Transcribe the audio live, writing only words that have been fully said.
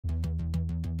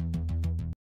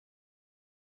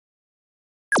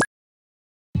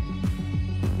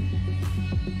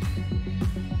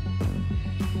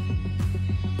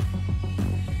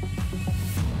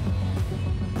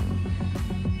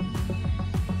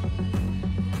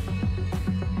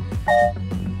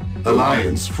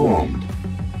Alliance formed.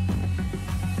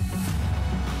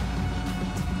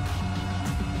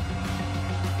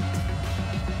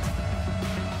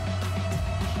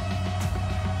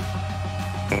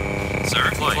 Sir,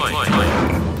 deploy.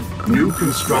 New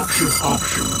construction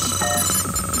options.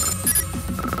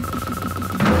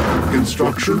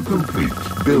 Construction complete.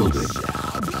 Building.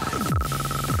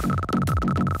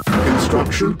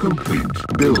 Construction complete.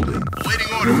 Building.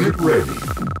 Awaiting order. Unit ready.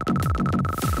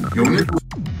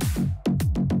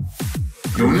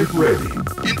 Unit ready.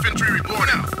 Infantry report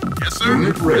out. Yes, sir.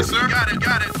 Unit ready. Yes, sir. Got it. You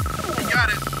got it.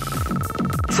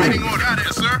 Awaiting order. Got it.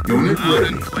 Yes, sir. Unit Loud ready.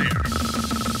 and clear.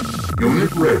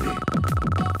 Unit ready.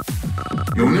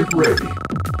 Unit ready.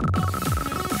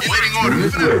 Awaiting order.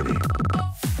 Unit Moving out. ready.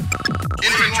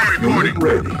 Infantry Unit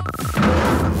reporting. ready.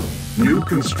 New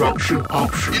construction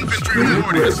options. Infantry Unit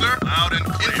reporting, ready. sir. Loud and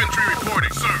clear. Infantry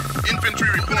reporting, sir. Infantry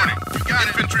reporting. You got it.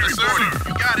 Infantry reporting.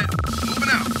 You got it.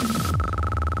 Moving out.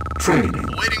 Training.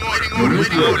 Awaiting order. Unit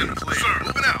Waiting ready. order. Clear. Sir.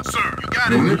 Moving out, sir. You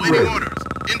got it. Unit Waiting ready. orders.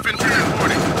 Infantry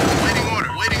reporting. Waiting order.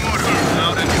 Waiting order.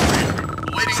 Loud and clear.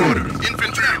 Waiting Training. orders.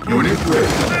 Infantry reporting. Unit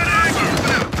ready. Sir,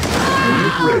 moving out.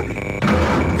 Unit ready.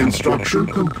 Construction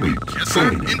complete. Yes, sir.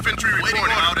 Training. Infantry reporting.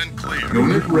 Loud and clear.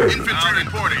 Unit ready. Infantry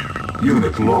reporting.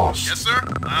 Unit lost. Yes, sir.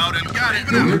 Loud and got it.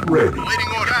 Unit ready. Waiting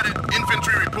order. Got it.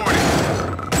 Infantry reporting.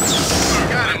 Sir,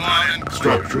 got it. Loud and clear.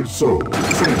 Structure sold.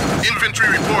 Training. Infantry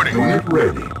reporting. Unit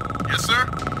ready. Yes, sir.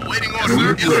 Waiting order.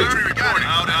 Unit Yes, sir. ready. Infantry reporting.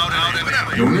 Out and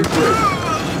clear. Unit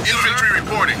ready. Infantry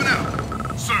reporting.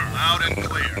 Sir, loud and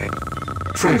clear.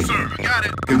 Training. Sir, got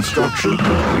it. Construction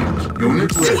complete.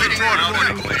 Unit ready. Waiting order. Loud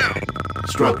and clear.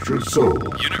 Structure sold.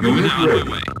 Unit moving out of ready.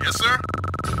 my way. Yes, sir.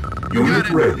 Unit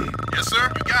got it. ready. Yes,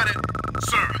 sir. You got it.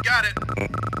 Sir, you got it.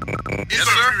 Yes,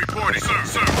 sir. Reporting.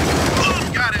 Sir.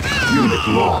 You got it. Unit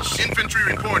lost. Infantry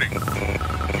reporting. You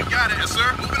got it. Yes,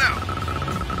 sir. Moving out.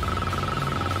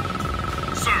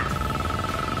 Sir.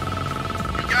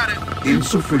 You got it.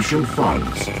 Insufficient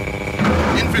funds.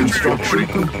 Infantry Construction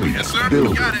reporting. complete. Yes, sir.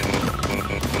 Building. You got it.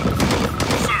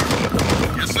 Sir.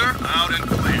 Yes, sir. Loud and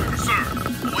clear. Sir.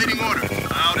 Waiting order.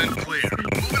 Loud and clear.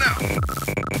 Moving out.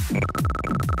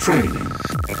 Training.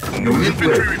 Unit Infantry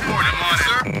ready. reporting. Yes,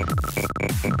 sir.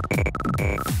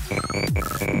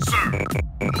 Sir.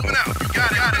 Moving out. You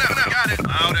got it. Got it.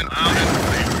 Loud and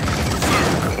clear. Sir.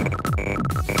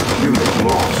 Unit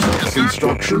lost. Yes, sir.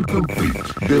 Construction complete.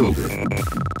 Building.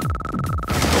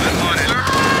 I'm on it, sir.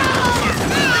 Sir.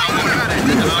 You got it.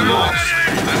 Unit I'm on lost. it.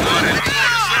 I'm on it.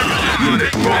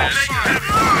 Unit lost.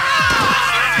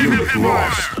 Unit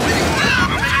lost.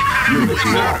 Unit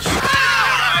lost.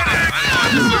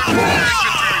 Unit lost.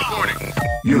 Infantry reporting.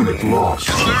 Unit lost.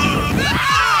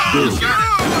 Building.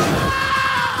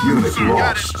 Unit Sir, got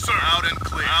it. lost. Sir, loud and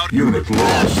clear. Unit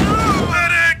lost.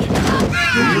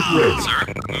 Unit ready. Sir,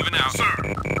 moving out. Sir.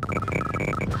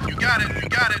 You got it. You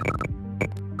got it.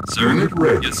 Sir. Unit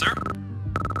ready. Yes, sir.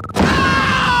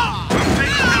 I'm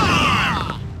taking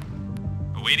fire.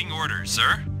 Awaiting orders,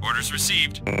 sir. Orders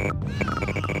received.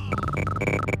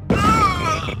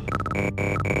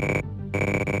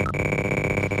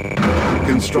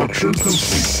 Construction complete.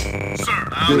 Sir,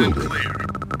 loud and Building. clear.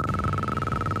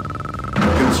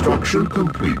 Construction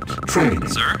complete. Training.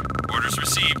 Sir, orders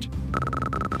received.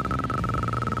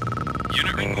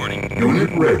 Unit reporting. Unit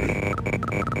ready.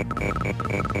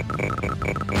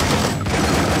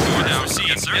 Orders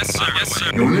received, sir. Yes, sir. Yes, sir.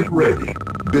 Unit ready.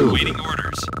 Building. Awaiting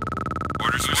orders.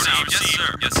 Orders received. Yes,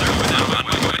 sir. Yes, sir. Moving out. On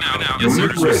my way now. Yes, sir.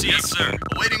 Unit Orders ready. received. Yes, sir.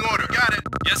 Awaiting order. Got it.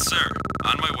 Yes, sir.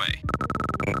 On my way.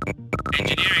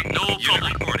 Engineering. No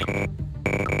problem. Reporting.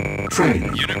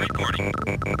 Training. Unit reporting.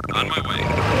 On my way.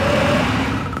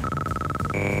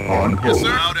 On Yes, hold. sir.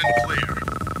 Loud and clear.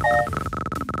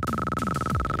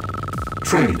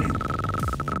 Training.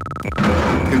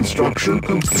 Construction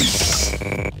complete.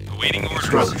 Awaiting orders.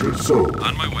 Structure sold.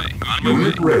 On my way. On my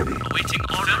Unit way. ready. Awaiting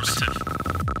orders.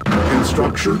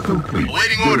 Construction complete.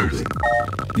 Awaiting orders. Building.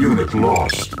 Unit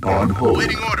lost. On hold.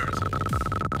 Awaiting orders.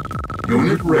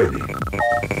 Unit ready.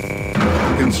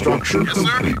 Construction Yes, sir.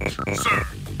 complete. Sir.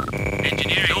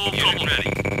 Engineering. No problem.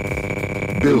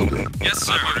 Ready. Building. Yes,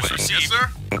 sir. Orders received. Yes, sir.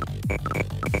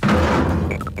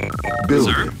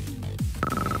 Building.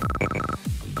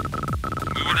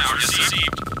 Moving out.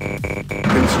 Received.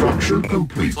 Construction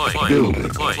complete. Building.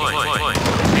 Deploy.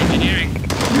 Engineering.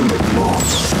 Unit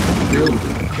lost.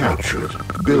 Building captured.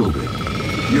 Building.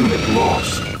 Unit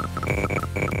lost.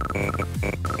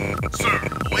 Sir.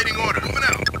 Awaiting order. Moving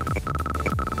out.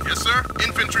 Yes, sir.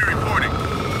 Infantry reporting.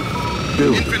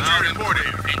 Building. Infantry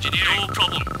reporting. Engineering. No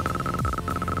problem.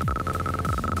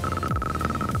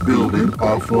 Building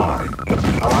offline.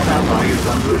 Our ally is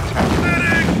under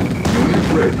attack.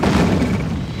 ready.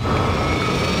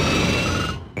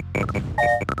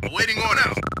 Awaiting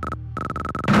order.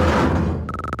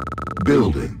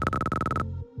 Building.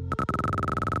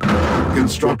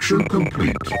 Construction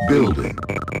complete. Building.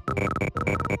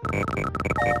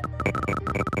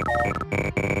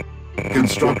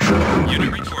 Construction complete.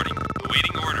 Unit reporting.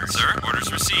 Awaiting orders. Sir,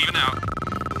 orders received and out.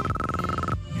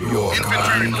 Your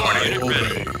Infantry reporting. Unit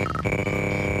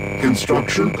ready.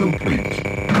 Construction complete.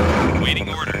 Awaiting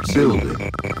orders.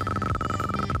 Building.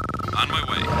 On my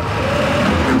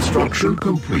way. Construction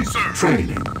complete. Sir.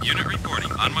 Training. Unit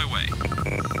reporting. On my way.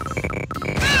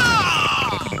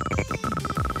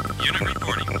 Unit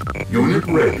reporting. Unit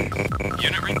ready.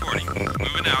 Unit reporting.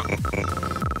 Moving out.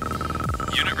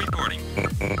 Unit reporting.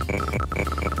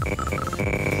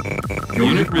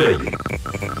 Unit ready.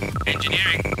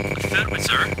 Engineering. Affirmative,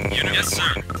 sir. Unit yes,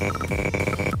 sir.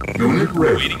 Unit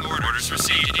ready. Waiting orders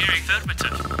received. Engineering.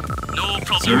 Affirmative. No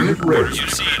problem. Unit ready. Orders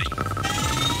received.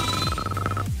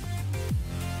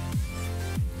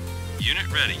 Unit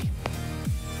ready.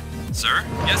 Sir?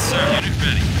 Yes, sir. Unit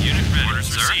ready. Unit ready.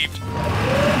 Orders received.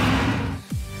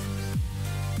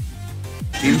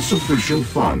 Insufficient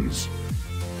funds.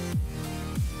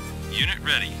 Unit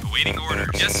ready. Awaiting orders.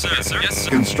 Yes, sir. Yes, sir. Yes, sir.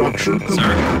 Construction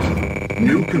complete.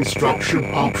 New construction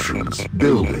options.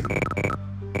 Building.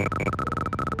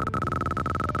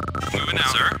 Moving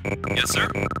out. Sir? Yes, sir.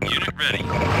 Unit ready.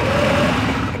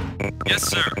 Yes,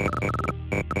 sir.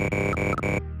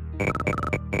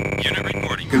 Unit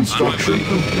reporting. Construction On my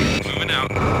way. complete. Moving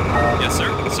out. Yes,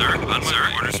 sir. Sir. On my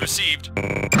way. Orders received.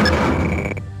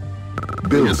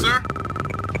 Building. Yes, sir.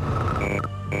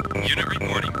 Unit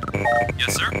reporting.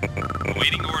 Yes, sir.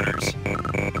 Awaiting orders.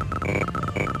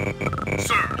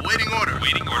 Sir, awaiting order.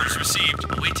 Awaiting orders received.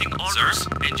 Awaiting orders. Sir.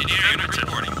 Engineering unit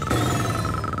reporting.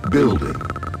 Building.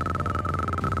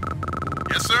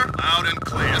 Yes, sir. Loud and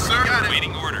clear. Yes, sir. Got it.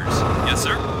 Awaiting orders. Yes,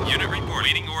 sir. Unit report.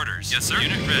 Awaiting orders. Yes, sir.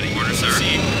 Unit ready. Orders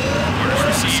received. Orders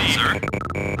received, sir.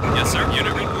 Yes, sir.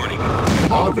 Unit reporting.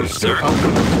 Harvester Sir. under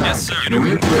attack. Yes, sir.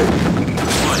 Unit ready.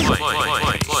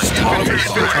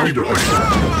 Harvester under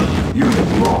attack. Unit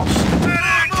lost.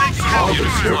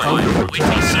 Harvester under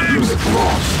attack. Unit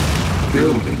lost.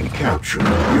 Building captured.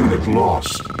 Unit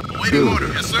lost. Awaiting order.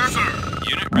 Building. Yes, sir. Sir.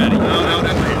 Unit ready. Loud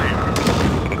and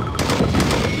clear.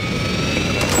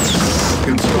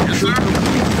 Construction Yes, sir.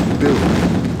 complete. Building.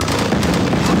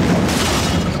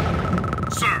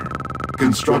 Sir.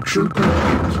 Construction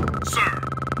complete. Sir.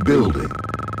 Building.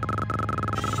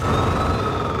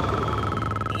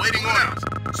 Awaiting orders.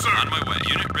 Sir. On my way.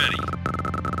 Unit ready.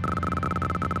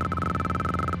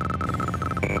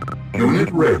 Unit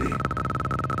ready.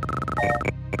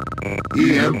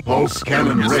 EM pulse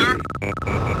cannon Yes, sir.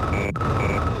 ready.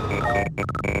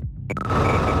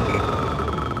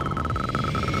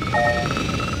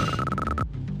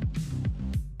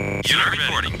 Unit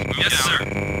reporting. Yes, sir.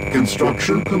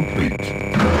 Construction complete.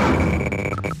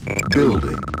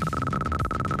 Building.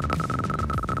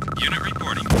 Unit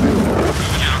reporting.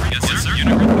 Moving out. Yes, sir.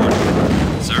 Unit reporting.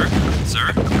 Sir. Sir.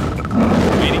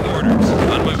 Waiting orders.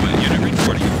 On my way. Unit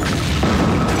reporting.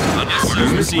 On yes, sir.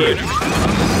 Unit Receive. ready.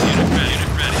 Unit ready.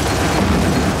 Unit ready.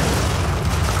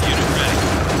 Unit ready.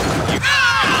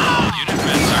 Unit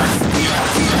ready, sir.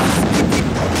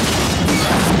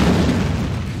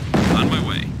 On my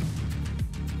way.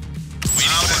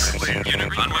 Loud and clear.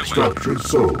 Unit on my way. Structure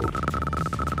sold.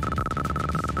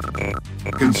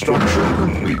 Construction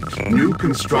complete. New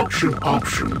construction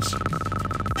options.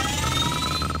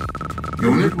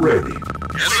 Unit ready.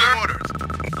 Yes, sir. Orders.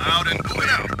 Loud and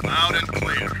clear. Loud and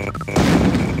clear.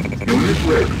 Unit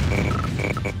ready.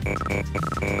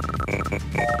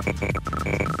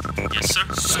 Yes, sir.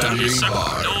 Standing Yes, sir.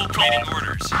 by. No waiting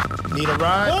orders. Need a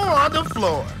ride? Or on the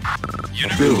floor.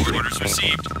 Unit Building. orders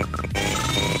received.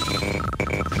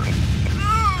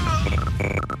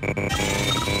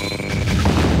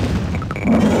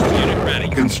 Unit ready.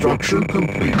 Construction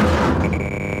complete.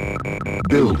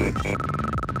 Building.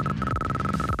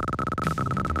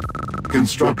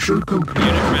 Construction complete.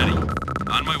 Unit ready.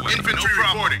 On my way. Infantry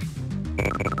reporting.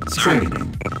 Sir.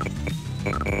 Training.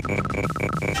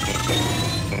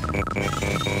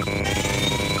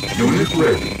 Unit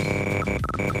ready.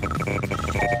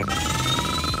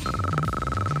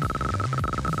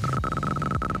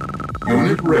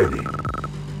 Unit ready.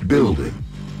 Building.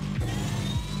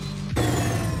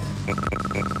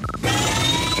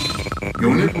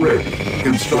 Unit ready.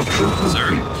 Construction Sir.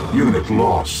 complete. Unit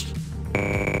lost.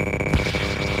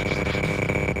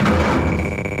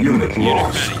 Unit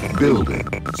lost. ready. Building.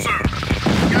 Sir.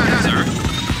 Sir.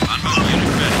 On my way.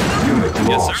 Unit ready. Unit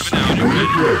Yes, lost. sir. Now,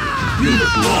 Unit ready.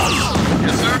 Unit lost.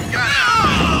 Yes, sir. Got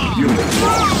it. Unit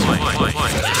lost.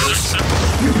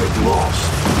 Unit lost.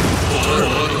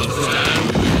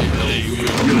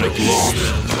 Unit lost.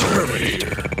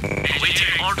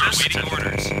 Waiting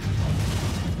orders.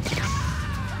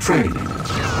 Training.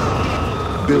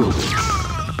 Building.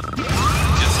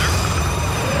 Yes, sir.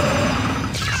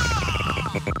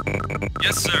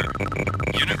 Yes, sir.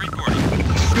 Unit reporting.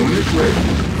 Unit ready.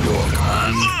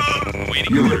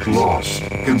 Waiting Unit orders. lost.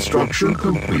 Construction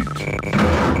complete.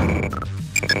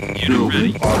 Unit Building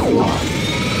ready. offline.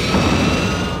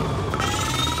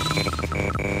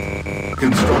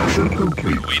 Construction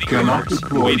complete. Waiting Cannot orders.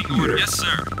 deploy Waiting here. orders. Yes,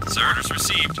 sir. Sir, orders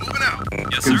received. Moving out.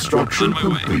 Yes, sir. Construction On my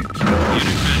way. complete.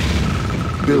 Unit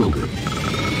ready. Building.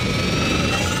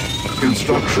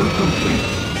 Construction complete.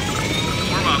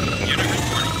 Warm up. Unit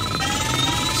reporting.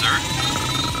 Sir?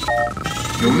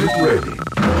 Unit ready.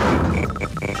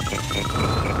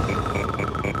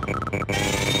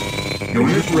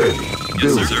 Unit ready. Yes,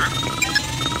 Building. sir.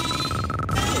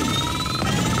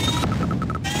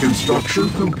 Construction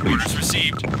complete. Orders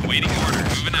received. Waiting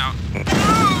orders. Moving out.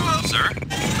 Sir?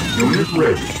 Unit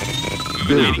ready. Waiting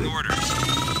Building. orders.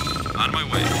 On my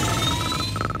way.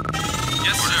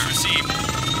 Yes, sir. Orders received.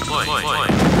 Deploy.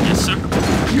 Yes, sir.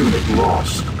 Unit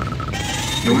lost.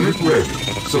 Unit ready.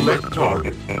 Select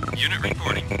target. Unit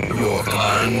reporting. You're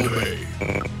on the way.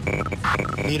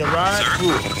 Need a ride? Sir?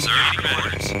 Good. Sir, waiting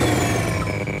orders.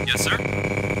 Yes, sir.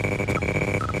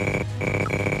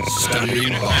 Standing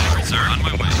Unit by. ready, sir. On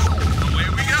my way. Away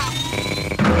we go.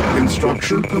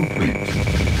 Construction complete.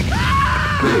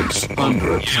 Base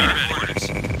under Unit attack. ready. Orders.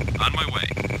 On my way.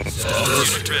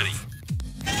 Unit ready.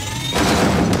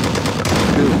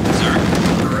 Building.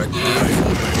 Sir?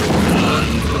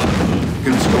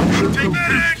 Construction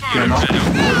complete. Cannot deploy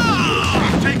here.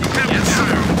 Taking heavy Yes, sir.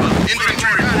 fire.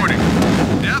 Infantry reporting.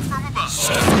 Death from above.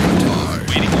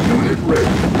 Waiting. Unit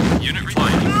ready. Unit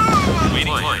reporting.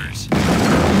 Waiting orders.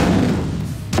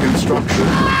 Construction.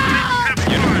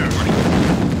 Unit reporting.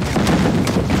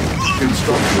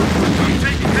 Construction complete.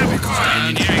 Taking heavy fire.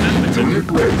 Engineering. Unit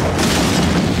ready.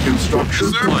 Construction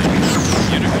Yes, sir. complete.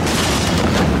 Unit reporting.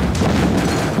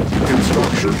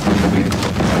 Construction complete.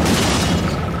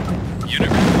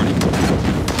 Unit reporting.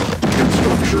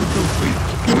 Construction complete.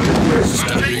 Unit ready.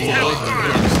 Taking heavy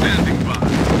fire. Standing by.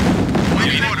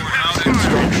 Waiting order. Out and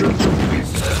Construction complete.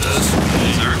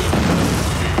 Sir?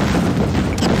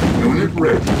 Unit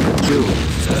ready. Building.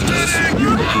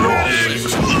 Unit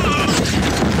lost.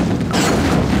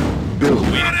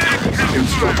 Building.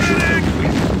 Construction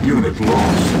complete. Unit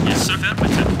lost. Yes, sir.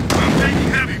 Affirmative. I'm taking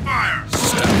heavy fire.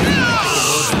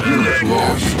 Unit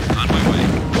lost. On my way.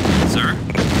 Sir?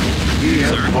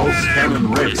 EM pulse cannon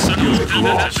ready. Yes, sir. Unit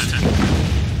lost.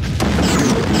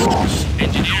 Unit lost.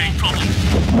 Engineering problem.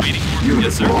 Waiting orders. Unit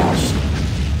Yes, sir. lost.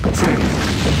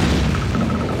 Training.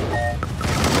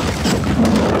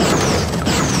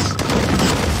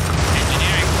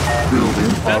 Engineering.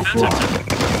 Building offline.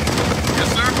 Yes,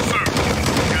 sir. Sir.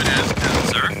 Good as done.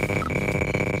 Sir?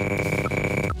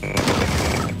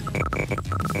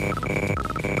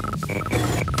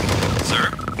 Sir?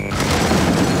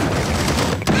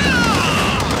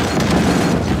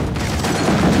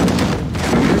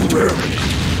 Unit ready.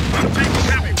 I'm taking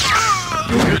heavy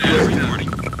fire. Unit ready.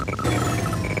 Reporting.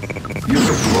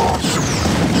 Unit lost.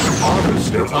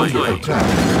 Harvester under attack.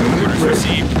 Unit Orders ready.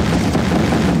 received.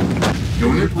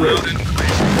 Unit Out ready. and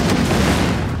clear.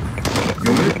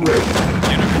 Unit ready.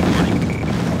 Unit reporting.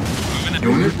 Moving in.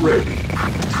 Unit ready.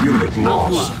 Unit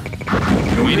lost.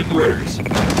 Unit Waiting ready. orders.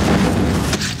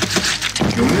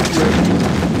 Unit ready.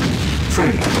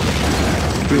 Training.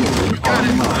 Building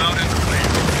online. Out and clear.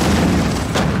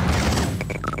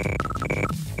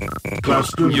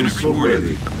 Cluster Unit missile reporting.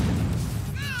 ready.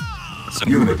 So,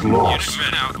 Unit lost. Unit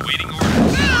moving out. Waiting orders.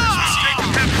 Orders received.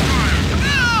 Taking heavy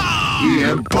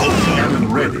fire. EM pulse cannon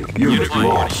ready. Unit ready.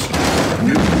 lost.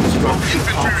 New construction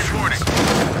Infantry options. reporting.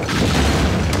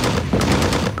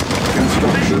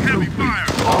 Construction Heavy complete. fire.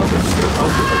 Harvester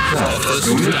under attack.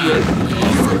 Unit ready.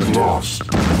 Unit lost.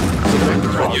 Select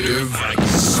target. Unit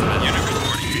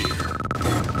reporting.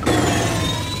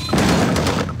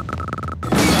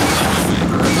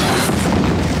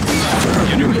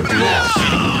 Unit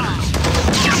lost.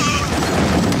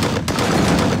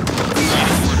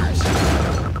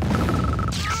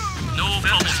 No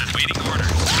problem. Waiting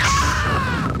orders.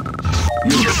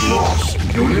 Unit lost.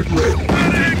 Unit ready.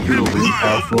 Building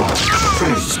offline.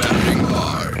 Training. Standing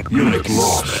by. Unit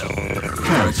lost.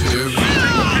 Cancel.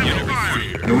 Unit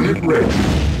reporting. Unit ready.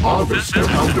 Harvester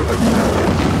under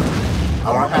attack.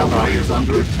 Our ally is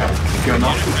under attack.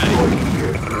 Cannot deploy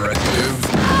here. Directive.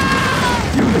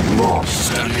 Unit Unit lost.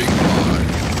 Standing by.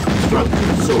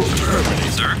 Structure sold.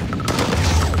 Sir.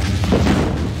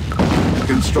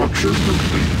 Construction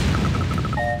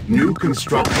complete. New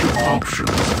construction options.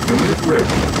 Unit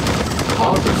ready.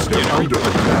 Harvester under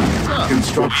attack.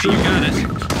 Construction You got it.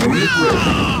 complete. Unit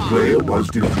ready. Player was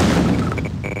defeated.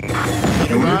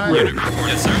 Unit ready.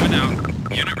 Yes, sir. Went out.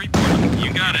 Unit reporting.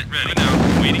 You got it. Ready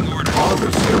now. Waiting orders.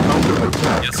 Harvester under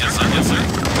attack. Yes, yes, sir. Yes, sir.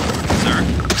 Sir.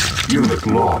 Unit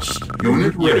lost.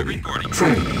 Unit ready. reporting.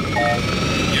 Training.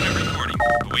 Unit reporting.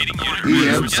 Awaiting unit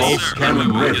EM orders. pulse Yes, sir.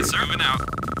 cannon ready. Yes, sir. Moving out.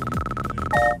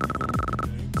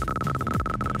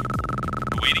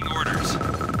 Awaiting orders.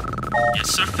 Yes,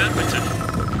 sir. Affirmative.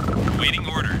 Awaiting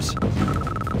orders.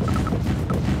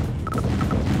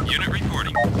 Unit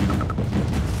reporting.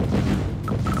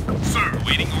 Sir.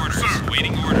 Awaiting orders. Sir.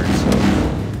 Awaiting orders.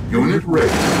 Unit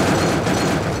ready.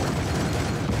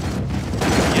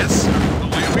 Yes, sir.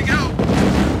 Away we go.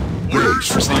 Orders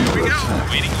Base received. under We go. attack.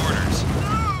 Awaiting orders.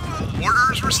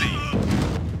 Orders received.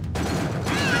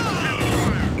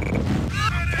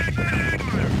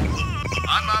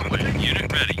 On my way.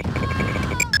 Unit ready.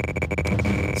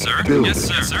 Sir? Building. Yes,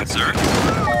 sir. Sir, sir.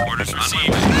 Orders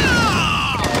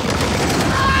received.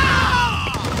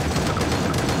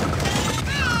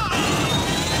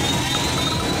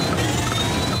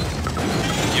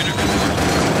 Unit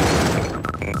reporting.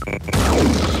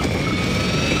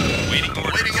 Waiting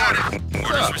orders. Waiting order.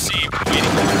 Orders received.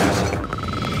 Waiting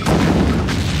orders.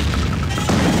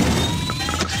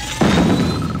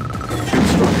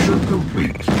 Construction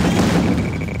complete.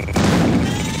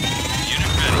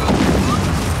 Unit ready.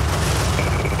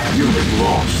 Unit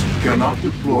lost. Cannot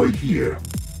deploy here.